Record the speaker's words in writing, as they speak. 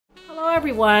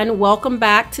Everyone, welcome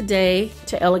back today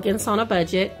to Elegance on a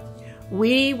Budget.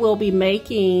 We will be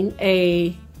making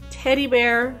a teddy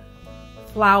bear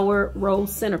flower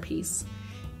rose centerpiece.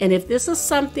 And if this is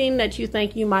something that you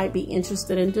think you might be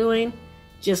interested in doing,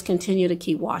 just continue to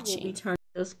keep watching. We turn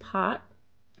this pot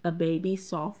a baby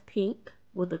soft pink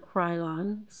with a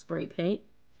Krylon spray paint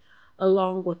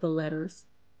along with the letters.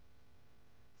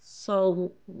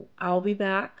 So I'll be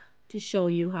back to show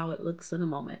you how it looks in a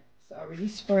moment. It's already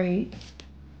sprayed.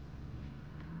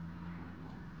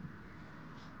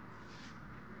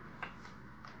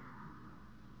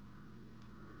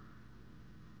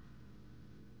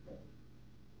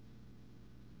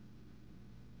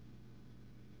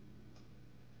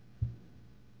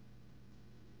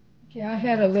 Okay, I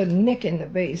had a little nick in the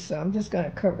base, so I'm just going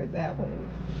to cover that one,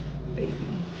 baby,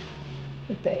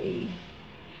 with the A.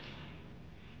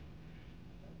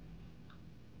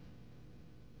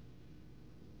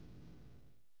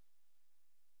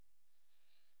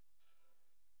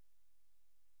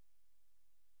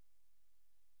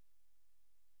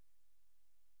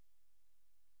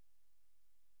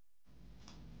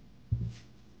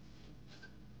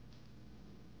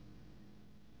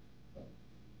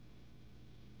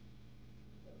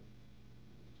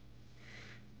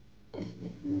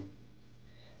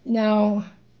 Now,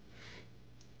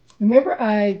 remember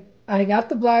I got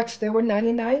the blocks, they were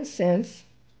 99 cents.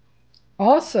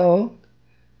 Also,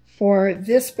 for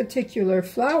this particular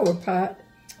flower pot,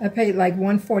 I paid like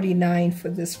 $1.49 for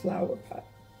this flower pot.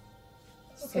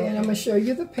 Okay, and I'm going to show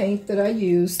you the paint that I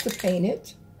used to paint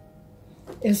it.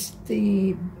 It's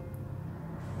the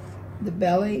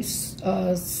Ballet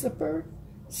Slipper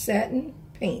Satin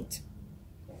Paint.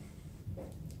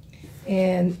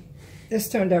 And this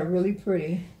turned out really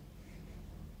pretty.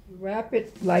 You wrap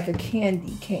it like a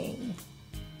candy cane.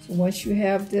 So once you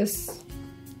have this,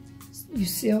 you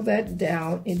seal that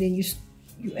down, and then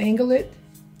you angle it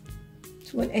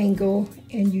to an angle,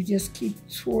 and you just keep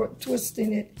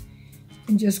twisting it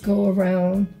and just go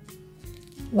around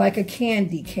like a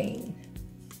candy cane.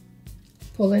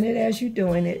 Pulling it as you're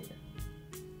doing it.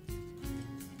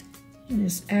 And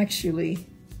it's actually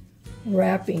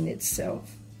wrapping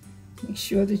itself. Make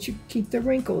sure that you keep the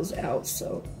wrinkles out,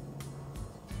 so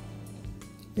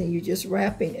then you're just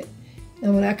wrapping it.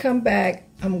 Now when I come back,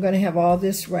 I'm going to have all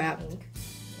this wrapped.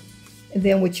 And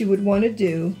then what you would want to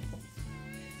do,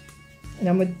 and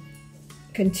I'm going to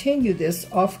continue this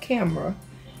off camera,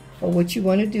 or what you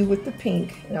want to do with the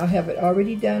pink, and I'll have it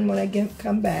already done when I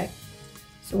come back.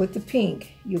 So with the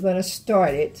pink, you're going to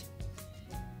start it,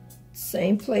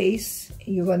 same place,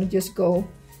 and you're going to just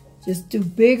do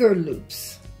bigger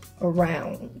loops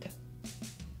around.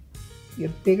 Your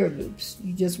bigger loops.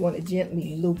 You just want to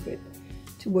gently loop it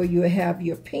to where you have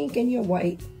your pink and your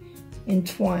white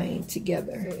entwined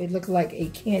together. It looked like a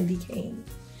candy cane.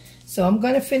 So I'm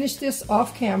going to finish this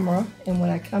off camera, and when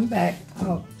I come back,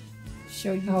 I'll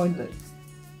show you how it looks.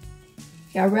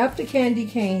 I wrapped the candy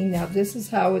cane. Now this is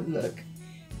how it looked.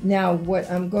 Now what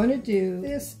I'm going to do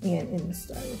is in the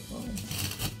styrofoam.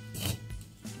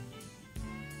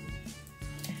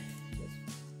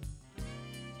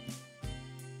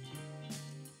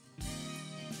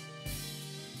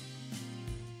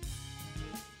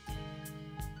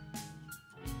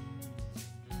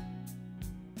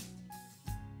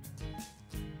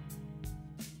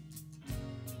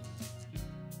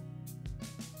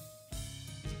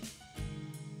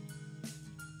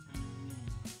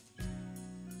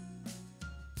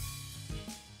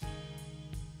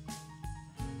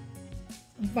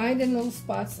 Finding little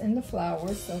spots in the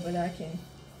flowers so that I can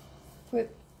put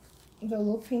the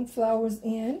little pink flowers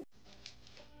in.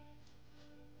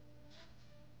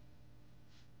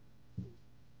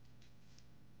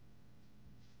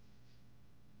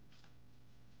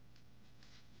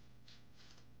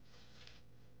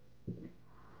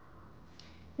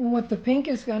 And what the pink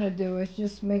is going to do is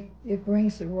just it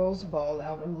brings the rose ball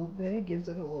out a little bit. It gives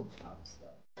it a little pop.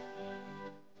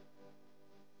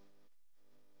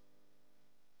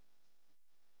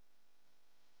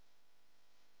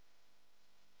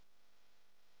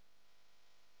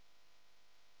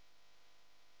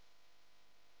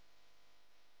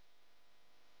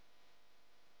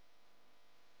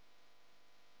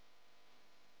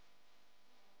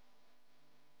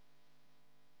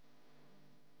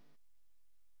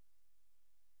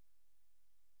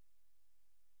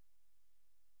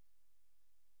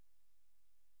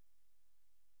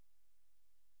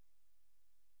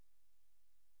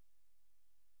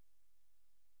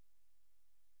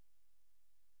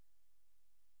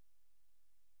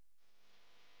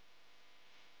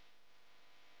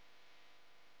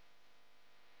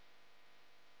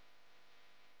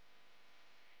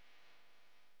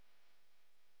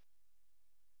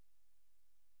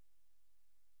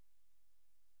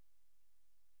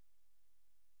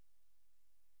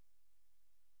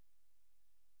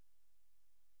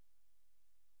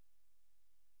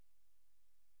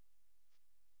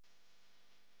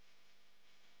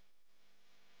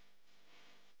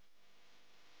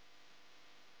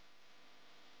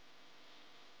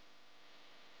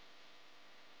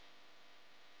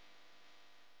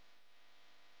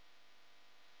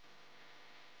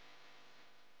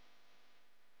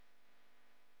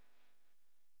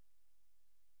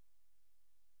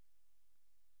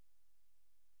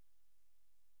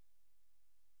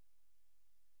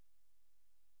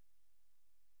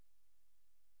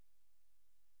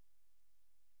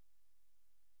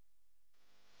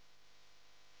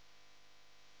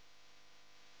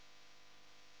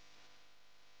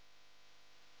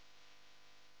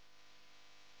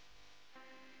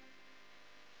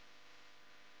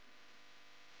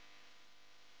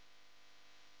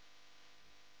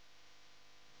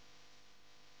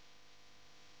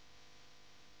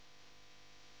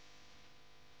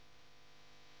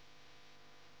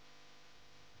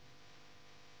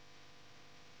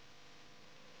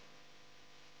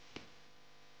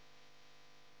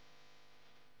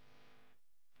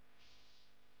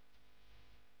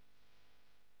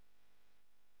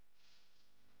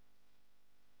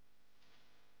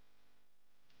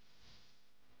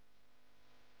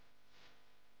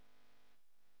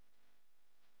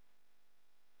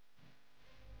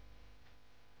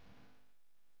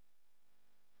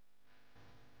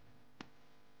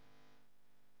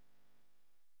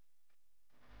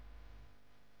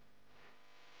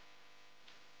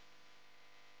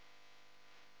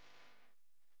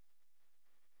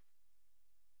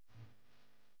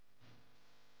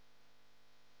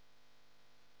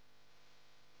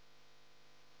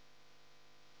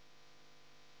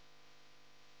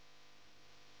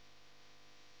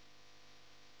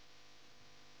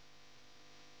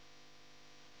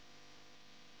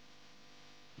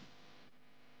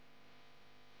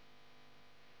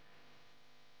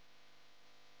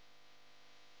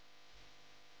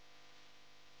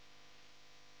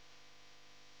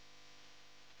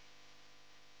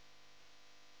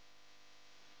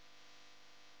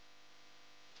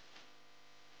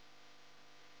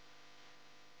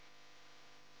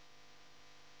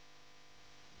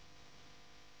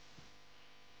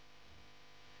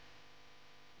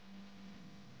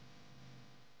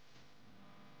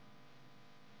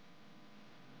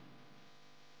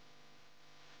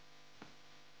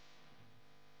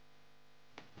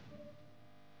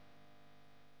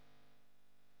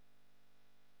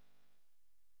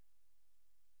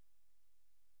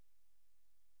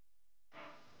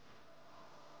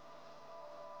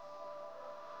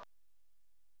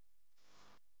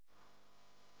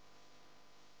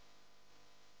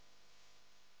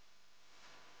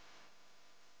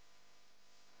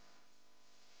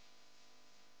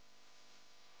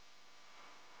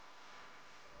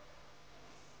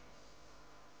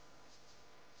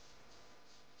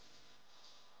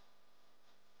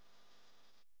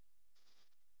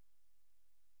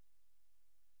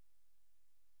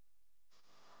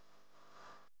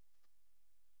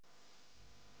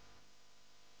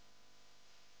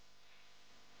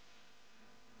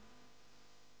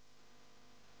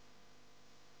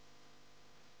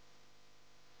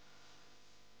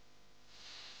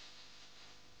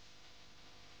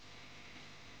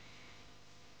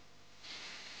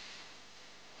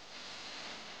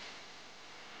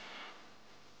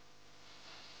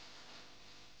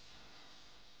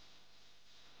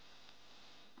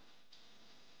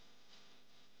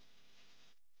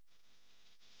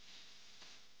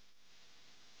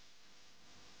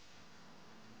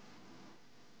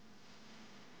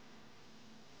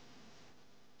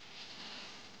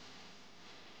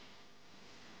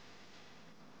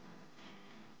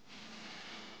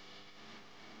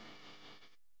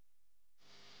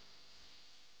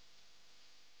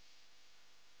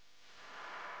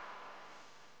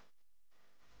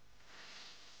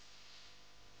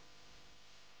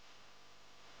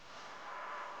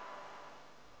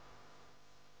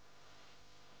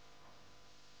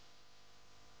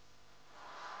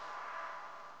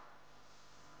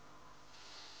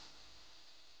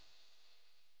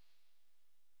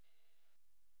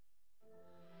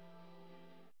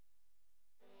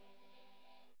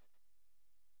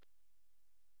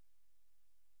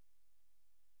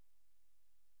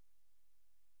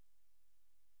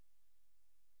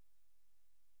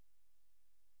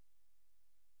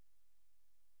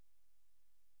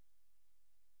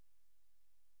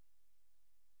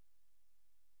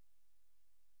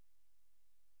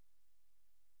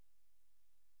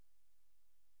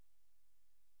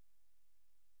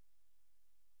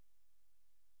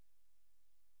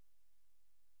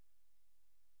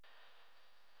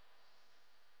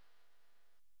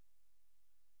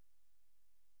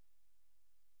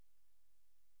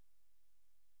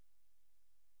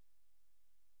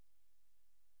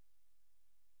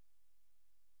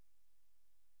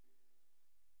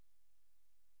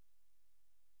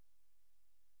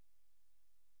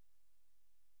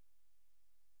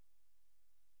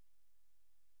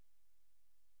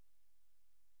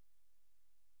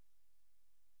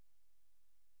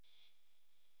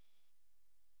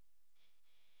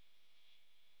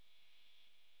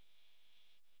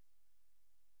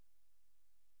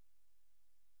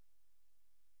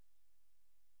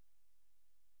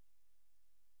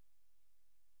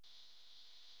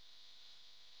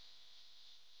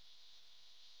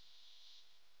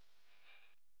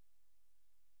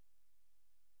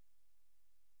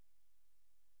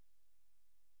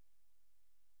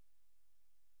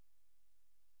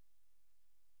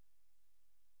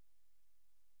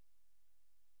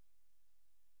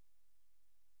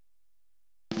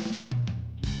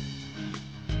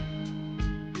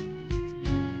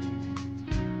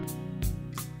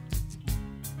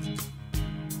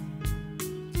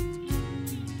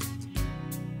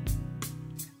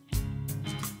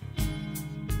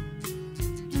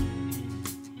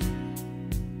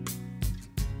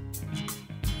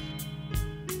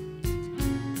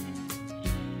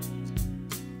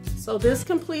 So this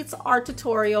completes our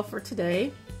tutorial for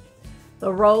today.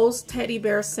 The rose teddy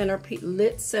bear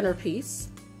lit centerpiece.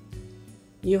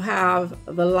 You have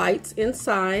the lights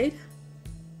inside.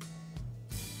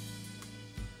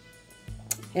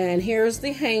 And here's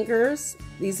the hangers.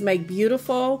 These make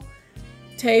beautiful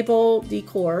table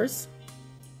decors.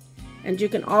 And you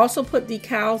can also put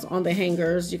decals on the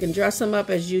hangers. You can dress them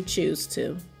up as you choose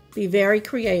to. Be very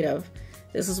creative.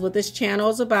 This is what this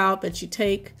channel is about, that you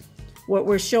take what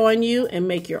we're showing you and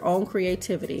make your own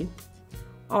creativity.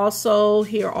 Also,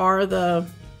 here are the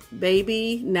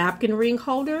baby napkin ring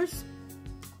holders.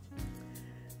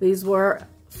 These were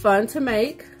fun to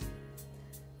make.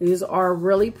 These are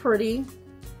really pretty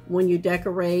when you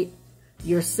decorate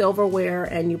your silverware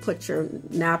and you put your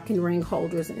napkin ring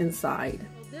holders inside.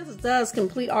 This does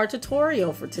complete our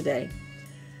tutorial for today.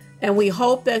 And we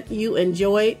hope that you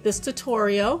enjoyed this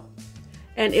tutorial.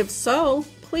 And if so,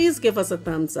 please give us a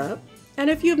thumbs up. And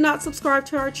if you have not subscribed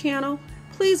to our channel,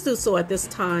 please do so at this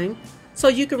time so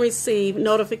you can receive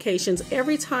notifications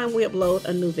every time we upload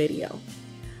a new video.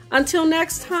 Until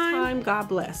next time, God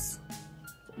bless.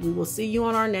 We will see you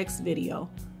on our next video.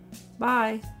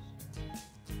 Bye.